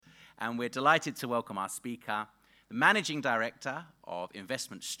and we're delighted to welcome our speaker, the Managing Director of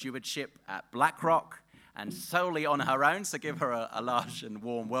Investment Stewardship at BlackRock, and solely on her own, so give her a large and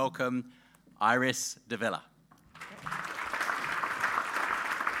warm welcome, Iris de Villa.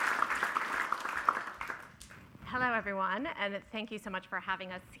 Hello, everyone, and thank you so much for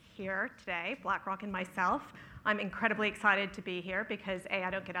having us here today, BlackRock and myself. I'm incredibly excited to be here because, A,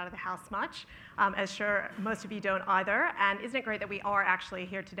 I don't get out of the house much, as sure most of you don't either, and isn't it great that we are actually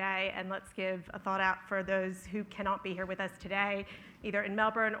here today, and let's give a thought out for those who cannot be here with us today, either in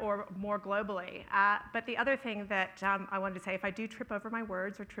Melbourne or more globally. But the other thing that I wanted to say, if I do trip over my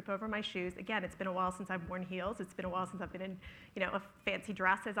words or trip over my shoes, again, it's been a while since I've worn heels, it's been a while since I've been in a fancy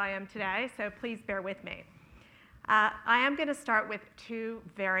dress as I am today, so please bear with me. I am going to start with two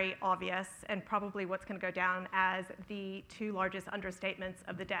very obvious and probably what's going to go down as the two largest understatements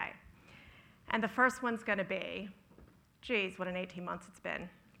of the day. And the first one's going to be, geez, what an 18 months it's been,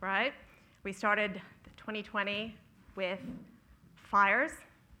 right? We started 2020 with fires.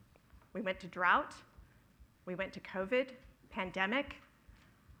 We went to drought. We went to COVID, pandemic.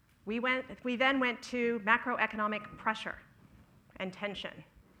 We then went to macroeconomic pressure and tension,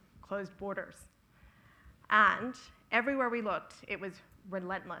 closed borders. And everywhere we looked, it was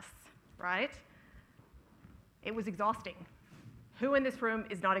relentless, right? It was exhausting. Who in this room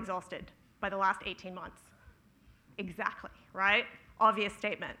is not exhausted by the last 18 months? Exactly, right? Obvious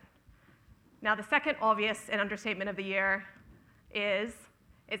statement. Now, the second obvious and understatement of the year is,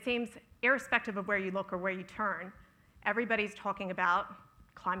 it seems irrespective of where you look or where you turn, everybody's talking about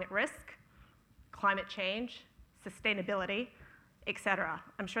climate risk, climate change, sustainability, etc.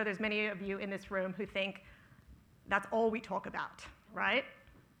 I'm sure there's many of you in this room who think, that's all we talk about, right?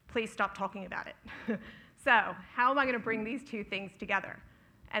 Please stop talking about it. So, how am I going to bring these two things together?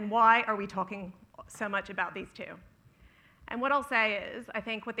 And why are we talking so much about these two? And what I'll say is, I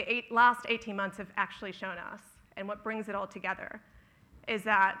think what the last 18 months have actually shown us, and what brings it all together, is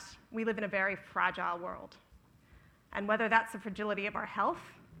that we live in a very fragile world. And whether that's the fragility of our health,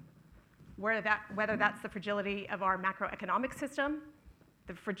 whether that's the fragility of our macroeconomic system,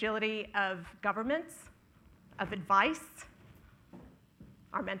 the fragility of governments, of advice,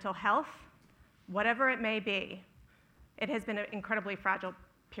 our mental health, whatever it may be, it has been an incredibly fragile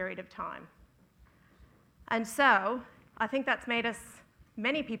period of time. And so I think that's made us,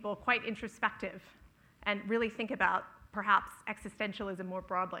 many people, quite introspective and really think about perhaps existentialism more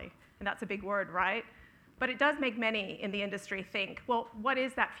broadly. And that's a big word, right? But it does make many in the industry think, well, what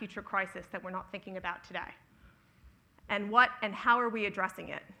is that future crisis that we're not thinking about today? And how are we addressing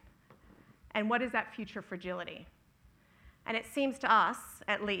it? And what is that future fragility? And it seems to us,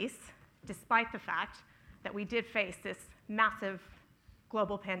 at least, despite the fact that we did face this massive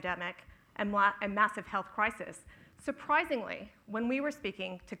global pandemic and massive health crisis, surprisingly, when we were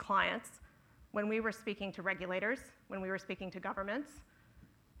speaking to clients, when we were speaking to regulators, when we were speaking to governments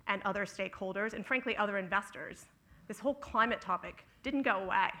and other stakeholders, and frankly, other investors, this whole climate topic didn't go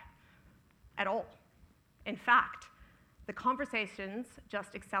away at all. In fact, the conversations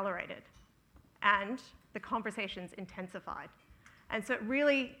just accelerated, and the conversations intensified. And so it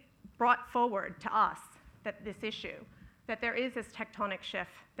really brought forward to us that this issue, that there is this tectonic shift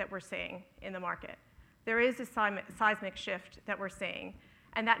that we're seeing in the market. There is a seismic shift that we're seeing,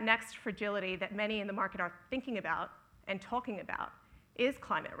 and that next fragility that many in the market are thinking about and talking about is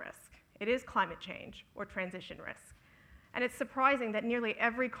climate risk. It is climate change or transition risk. And it's surprising that nearly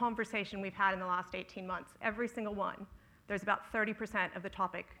every conversation we've had in the last 18 months, every single one, there's about 30% of the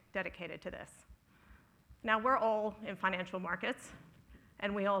topic dedicated to this. Now, we're all in financial markets,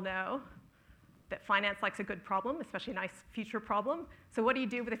 and we all know that finance likes a good problem, especially a nice future problem. So what do you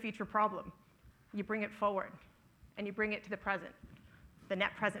do with a future problem? You bring it forward, and you bring it to the present, the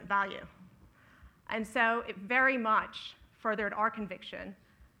net present value. And so it very much furthered our conviction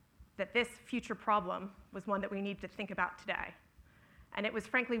that this future problem was one that we need to think about today. And it was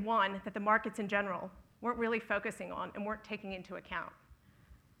frankly one that the markets in general weren't really focusing on and weren't taking into account.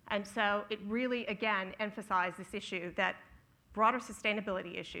 And so it really, again, emphasized this issue that broader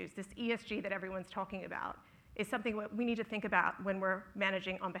sustainability issues, this ESG that everyone's talking about, is something that we need to think about when we're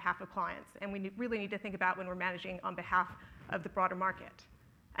managing on behalf of clients. And we really need to think about when we're managing on behalf of the broader market.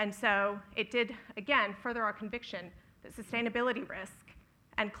 And so it did, again, further our conviction that sustainability risk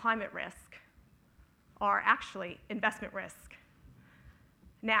and climate risk are actually investment risk.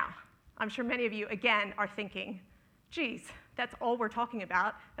 Now, I'm sure many of you, again, are thinking, geez, that's all we're talking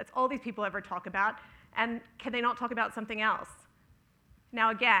about. That's all these people ever talk about. And can they not talk about something else?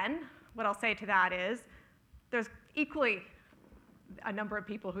 Now, again, what I'll say to that is there's equally a number of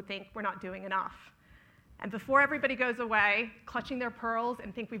people who think we're not doing enough. And before everybody goes away, clutching their pearls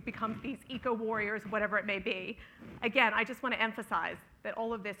and think we've become these eco-warriors, whatever it may be, again, I just want to emphasize that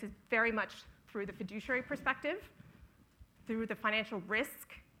all of this is very much through the fiduciary perspective, through the financial risk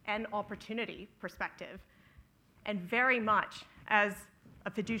and opportunity perspective, and very much as a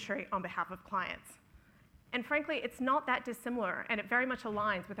fiduciary on behalf of clients. And frankly, it's not that dissimilar, and it very much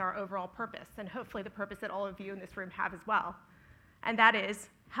aligns with our overall purpose, and hopefully the purpose that all of you in this room have as well. And that is,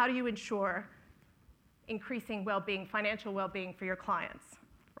 how do you ensure increasing well-being, financial well-being for your clients,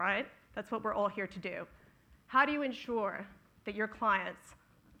 right? That's what we're all here to do. How do you ensure that your clients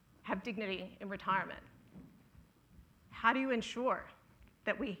have dignity in retirement? How do you ensure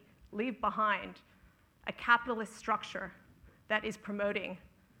that we leave behind a capitalist structure that is promoting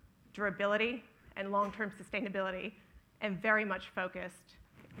durability and long-term sustainability and very much focused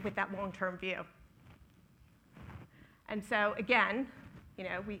with that long-term view? And so again,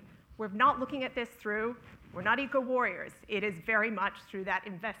 we're not looking at this through, we're not eco-warriors. It is very much through that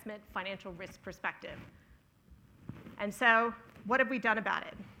investment financial risk perspective. And so what have we done about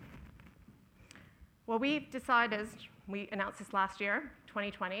it? Well, we've decided, we announced this last year,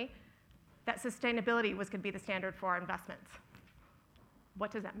 2020, that sustainability was going to be the standard for our investments. What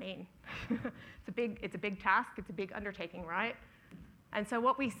does that mean? It's a big task, it's a big undertaking, right? And so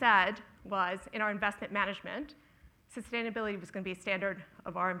what we said was, in our investment management, sustainability was going to be a standard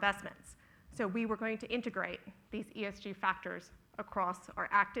of our investments. So we were going to integrate these ESG factors across our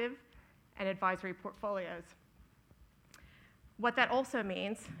active and advisory portfolios. What that also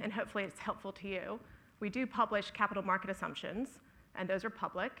means, and hopefully it's helpful to you, we do publish capital market assumptions, and those are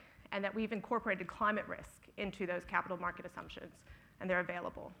public, and that we've incorporated climate risk into those capital market assumptions, and they're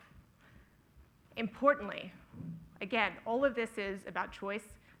available. Importantly, again, all of this is about choice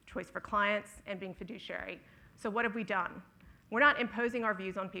for clients, and being fiduciary. So what have we done? We're not imposing our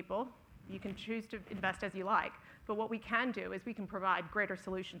views on people. You can choose to invest as you like, but what we can do is we can provide greater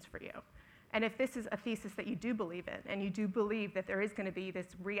solutions for you. And if this is a thesis that you do believe in, and you do believe that there is going to be this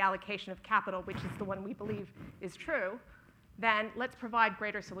reallocation of capital, which is the one we believe is true, then let's provide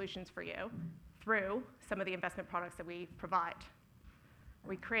greater solutions for you through some of the investment products that we provide.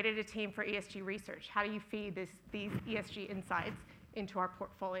 We created a team for ESG research. How do you feed these ESG insights into our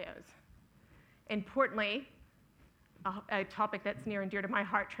portfolios? Importantly, a topic that's near and dear to my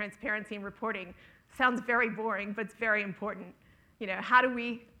heart, transparency and reporting. Sounds very boring, but it's very important. How do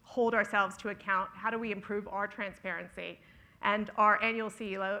we hold ourselves to account? How do we improve our transparency? And our annual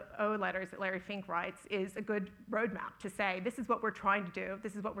CEO letters that Larry Fink writes is a good roadmap to say, this is what we're trying to do,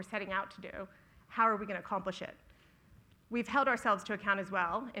 this is what we're setting out to do, how are we going to accomplish it? We've held ourselves to account as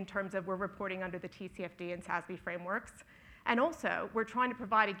well in terms of we're reporting under the TCFD and SASB frameworks. And also, we're trying to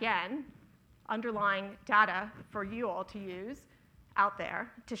provide, again, underlying data for you all to use out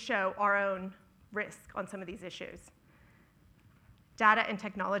there to show our own risk on some of these issues. Data and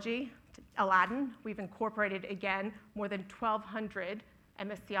technology, Aladdin, we've incorporated, again, more than 1,200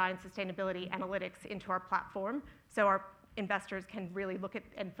 MSCI and sustainability analytics into our platform, so our investors can really look at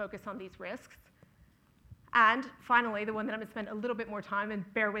and focus on these risks. And finally, the one that I'm going to spend a little bit more time, and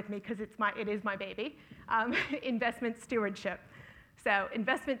bear with me because it is my baby, investment stewardship. So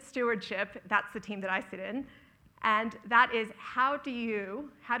investment stewardship, that's the team that I sit in, and that is how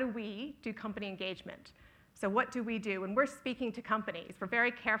do we do company engagement? So what do we do? When we're speaking to companies, we're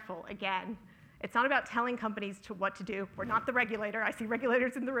very careful, again. It's not about telling companies what to do. We're not the regulator. I see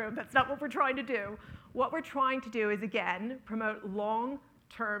regulators in the room. That's not what we're trying to do. What we're trying to do is, again, promote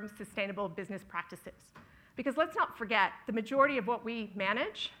long-term sustainable business practices. Because let's not forget, the majority of what we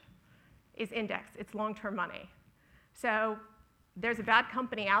manage is indexed. It's long-term money. So there's a bad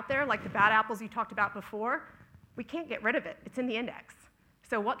company out there, like the bad apples you talked about before. We can't get rid of it. It's in the index.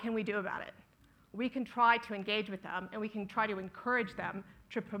 So what can we do about it? We can try to engage with them, and we can try to encourage them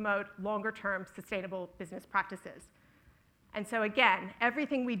to promote longer-term sustainable business practices. And so again,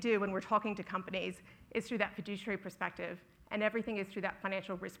 everything we do when we're talking to companies is through that fiduciary perspective, and everything is through that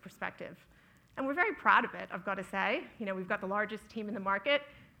financial risk perspective. And we're very proud of it, I've got to say. We've got the largest team in the market.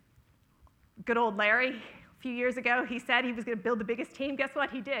 Good old Larry, a few years ago, he said he was going to build the biggest team. Guess what?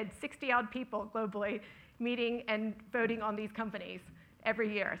 He did. 60-odd people globally meeting and voting on these companies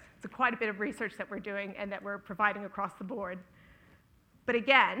every year. So quite a bit of research that we're doing and that we're providing across the board. But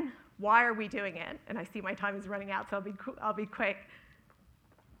again, why are we doing it? And I see my time is running out, so I'll be quick.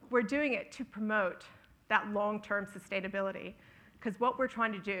 We're doing it to promote that long-term sustainability, because what we're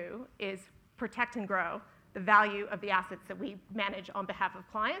trying to do is protect and grow the value of the assets that we manage on behalf of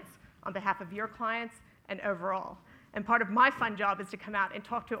clients, on behalf of your clients, and overall. And part of my fun job is to come out and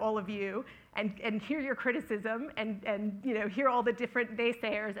talk to all of you and hear your criticism and hear all the different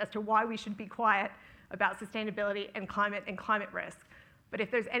naysayers as to why we should be quiet. about sustainability and climate risk. But if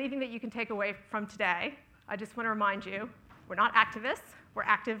there's anything that you can take away from today, I just want to remind you, we're not activists, we're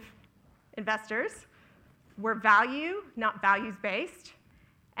active investors. We're value, not values-based.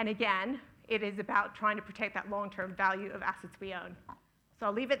 And again, it is about trying to protect that long-term value of assets we own. So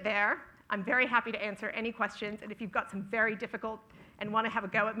I'll leave it there. I'm very happy to answer any questions. And if you've got some very difficult and want to have a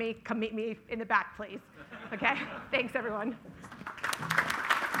go at me, come meet me in the back, please. Okay? Thanks, everyone.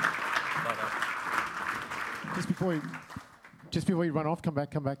 Just before you run off, come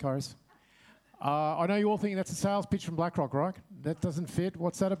back, Iris. I know you all think that's a sales pitch from BlackRock, right? That doesn't fit.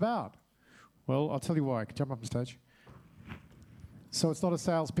 What's that about? Well, I'll tell you why. Jump up on stage. So it's not a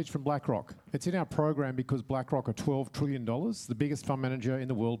sales pitch from BlackRock. It's in our program because BlackRock are $12 trillion, the biggest fund manager in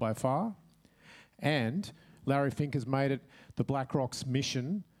the world by far. And Larry Fink has made it the BlackRock's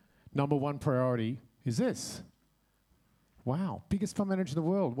mission. Number one priority is this. Wow, biggest fund manager in the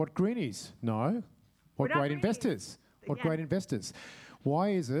world. What greenies? No. What great investors? What great investors? Why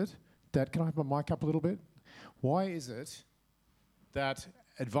is it that, can I have my mic up a little bit? Why is it that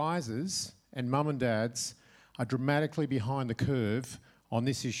advisors and mum and dads are dramatically behind the curve on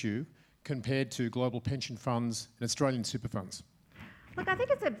this issue compared to global pension funds and Australian super funds? Look, I think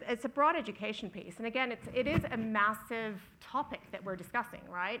it's a broad education piece. And again, it is a massive topic that we're discussing,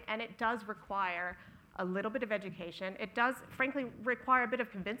 right? And it does require a little bit of education. It does, frankly, require a bit of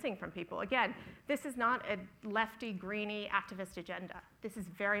convincing from people. Again, this is not a lefty, greeny, activist agenda. This is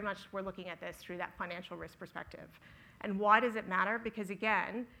very much, we're looking at this through that financial risk perspective. And why does it matter? Because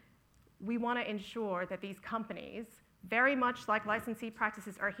again, we want to ensure that these companies, very much like licensee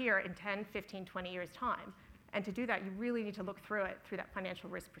practices, are here in 10, 15, 20 years' time. And to do that, you really need to look through it through that financial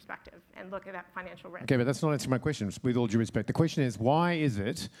risk perspective and look at that financial risk. Okay, but that's not answering my question, with all due respect. The question is, why is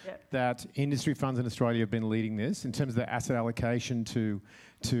it that industry funds in Australia have been leading this? In terms of the asset allocation to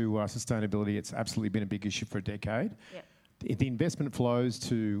sustainability, it's absolutely been a big issue for a decade. The investment flows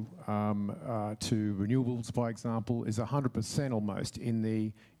to renewables, by example, is 100% almost in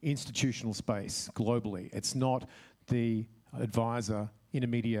the institutional space globally. It's not the advisor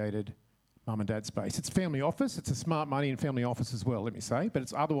intermediated mum and dad space. It's family office. It's a smart money and family office as well, let me say. But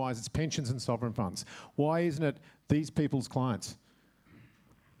it's otherwise, it's pensions and sovereign funds. Why isn't it these people's clients?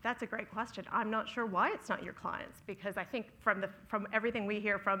 That's a great question. I'm not sure why it's not your clients, because I think from everything we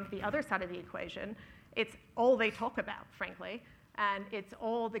hear from the other side of the equation, it's all they talk about, frankly, and it's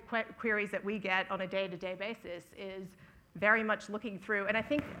all the queries that we get on a day-to-day basis is very much looking through. And I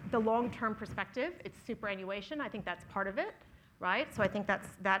think the long-term perspective, it's superannuation. I think that's part of it, right? So I think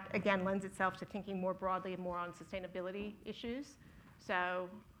that again lends itself to thinking more broadly and more on sustainability issues. So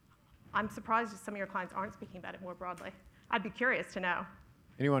I'm surprised if some of your clients aren't speaking about it more broadly. I'd be curious to know.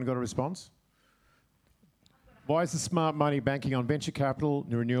 Anyone got a response? Why is the smart money banking on venture capital,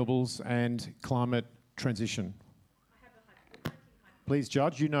 renewables, and climate transition? Please,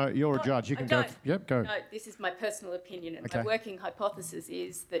 Judge. You know, you're a judge. You can go. Yep, go. No, this is my personal opinion, and my working hypothesis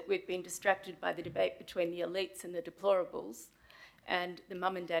is that we've been distracted by the debate between the elites and the deplorables, and the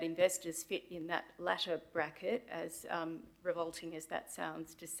mum and dad investors fit in that latter bracket, as revolting as that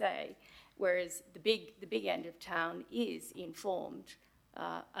sounds to say, whereas the big end of town is informed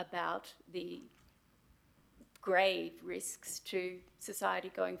about the grave risks to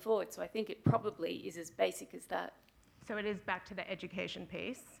society going forward. So I think it probably is as basic as that. So it is back to the education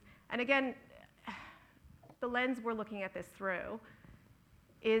piece. And again, the lens we're looking at this through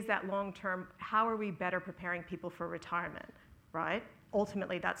is that long-term, how are we better preparing people for retirement, right?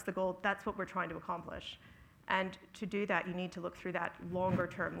 Ultimately, that's the goal. That's what we're trying to accomplish. And to do that, you need to look through that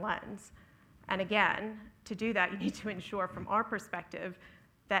longer-term lens. And again, to do that, you need to ensure from our perspective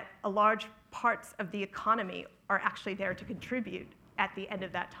that a large parts of the economy are actually there to contribute at the end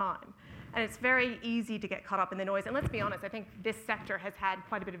of that time. And it's very easy to get caught up in the noise. And let's be honest, I think this sector has had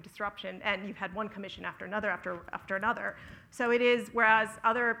quite a bit of disruption, and you've had one commission after another after another. So it is, whereas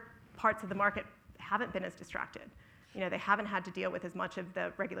other parts of the market haven't been as distracted. You know, they haven't had to deal with as much of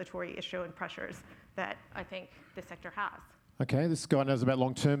the regulatory issue and pressures that I think this sector has. Okay, this guy knows about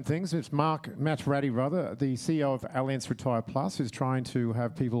long-term things. It's Matt Ratty, the CEO of Allianz Retire Plus, who's trying to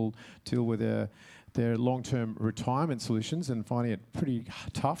have people deal with their long-term retirement solutions and finding it pretty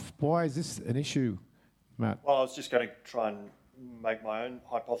tough. Why is this an issue, Matt? Well, I was just going to try and make my own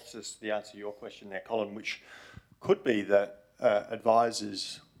hypothesis, the answer to your question there, Colin, which could be that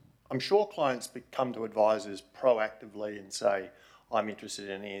advisors, I'm sure clients come to advisors proactively and say, I'm interested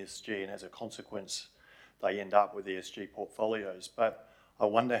in ESG, and as a consequence, they end up with ESG portfolios. But I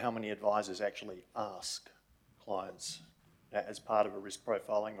wonder how many advisors actually ask clients as part of a risk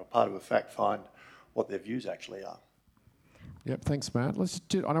profiling or part of a fact find what their views actually are. Yep, thanks, Matt.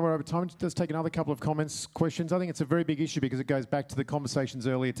 I know we're over time. Let's take another couple of comments, questions. I think it's a very big issue because it goes back to the conversations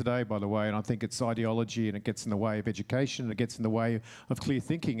earlier today, by the way, and I think it's ideology and it gets in the way of education and it gets in the way of clear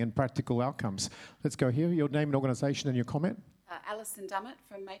thinking and practical outcomes. Let's go here. Your name and organisation and your comment. Alison Dummett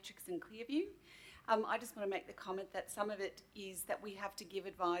from Matrix and Clearview. I just want to make the comment that some of it is that we have to give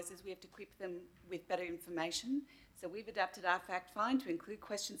advisors, we have to equip them with better information. So we've adapted our fact find to include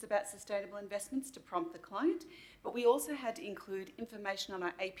questions about sustainable investments to prompt the client, but we also had to include information on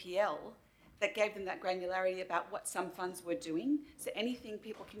our APL that gave them that granularity about what some funds were doing. So anything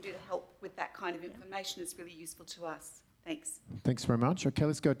people can do to help with that kind of information is really useful to us. Thanks. Thanks very much. Okay,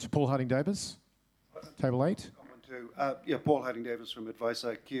 let's go to Paul Harding-Davis, table 8. Paul Harding-Davis from Advice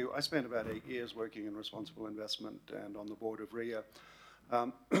IQ. I spent about 8 years working in responsible investment and on the board of RIA.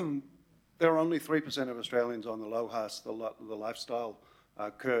 There are only 3% of Australians on the LOHAS, the lifestyle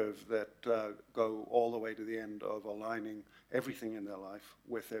curve, that go all the way to the end of aligning everything in their life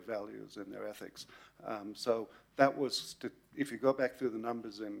with their values and their ethics. So that was, if you go back through the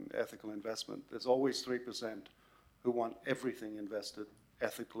numbers in ethical investment, there's always 3% who want everything invested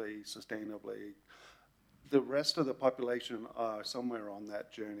ethically, sustainably. The rest of the population are somewhere on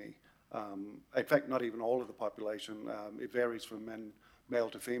that journey. In fact, not even all of the population. It varies from male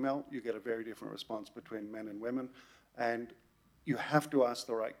to female. You get a very different response between men and women. And you have to ask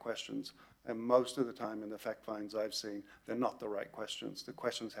the right questions. And most of the time in the fact finds I've seen, they're not the right questions. The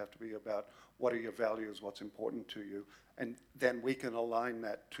questions have to be about what are your values, what's important to you, and then we can align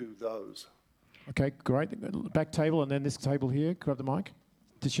that to those. Okay, great. Back table and then this table here. Grab the mic.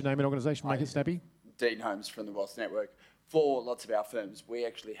 Just your name and organisation, make it snappy. Dean Holmes from the Wealth Network. For lots of our firms, we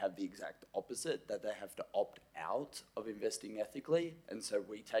actually have the exact opposite, that they have to opt out of investing ethically. And so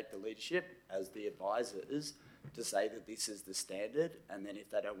we take the leadership as the advisors to say that this is the standard. And then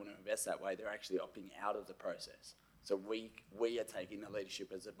if they don't want to invest that way, they're actually opting out of the process. So we are taking the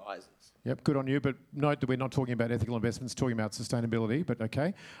leadership as advisors. Yep, good on you. But note that we're not talking about ethical investments, talking about sustainability. But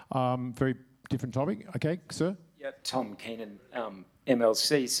okay, very different topic. Okay, sir? Yeah, Tom Keenan,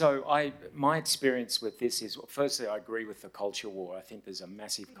 MLC. So my experience with this is, firstly, I agree with the culture war. I think there's a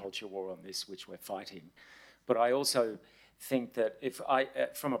massive culture war on this, which we're fighting. But I also think that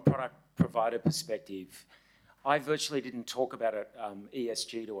from a product provider perspective, I virtually didn't talk about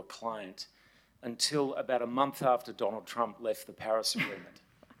ESG to a client until about a month after Donald Trump left the Paris Agreement.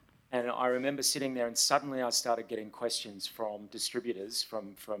 And I remember sitting there and suddenly I started getting questions from distributors,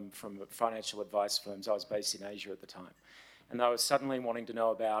 from financial advice firms. I was based in Asia at the time. And they were suddenly wanting to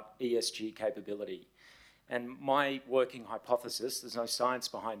know about ESG capability. And my working hypothesis, there's no science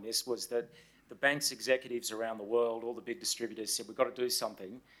behind this, was that the bank's executives around the world, all the big distributors said, we've got to do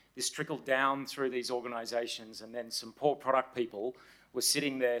something. This trickled down through these organisations, and then some poor product people were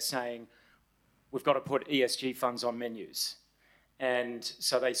sitting there saying, we've got to put ESG funds on menus. And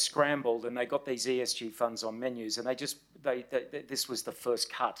so they scrambled and they got these ESG funds on menus, and this was the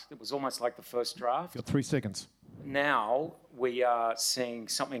first cut. It was almost like the first draft. You've got 3 seconds. Now we are seeing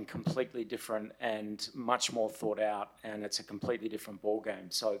something completely different and much more thought out, and it's a completely different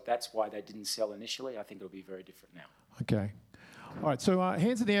ballgame. So that's why they didn't sell initially. I think it'll be very different now. Okay. All right, so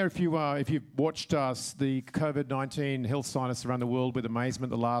hands in the air if you've watched the COVID-19 health scientists around the world with amazement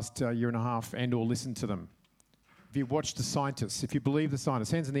the last year and a half, and or listened to them. If you watched the scientists, if you believe the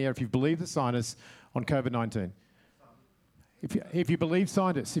scientists, hands in the air if you believe the scientists on COVID-19. If you believe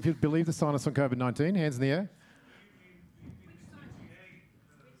scientists, if you believe the scientists on COVID-19, hands in the air.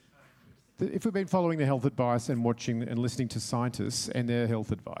 If we've been following the health advice and watching and listening to scientists and their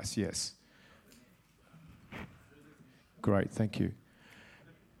health advice, yes. Great, thank you.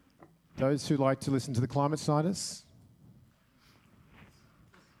 Those who like to listen to the climate scientists?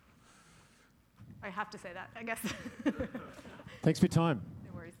 I have to say that, I guess. Thanks for your time.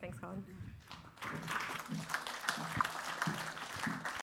 No worries, thanks, Colin.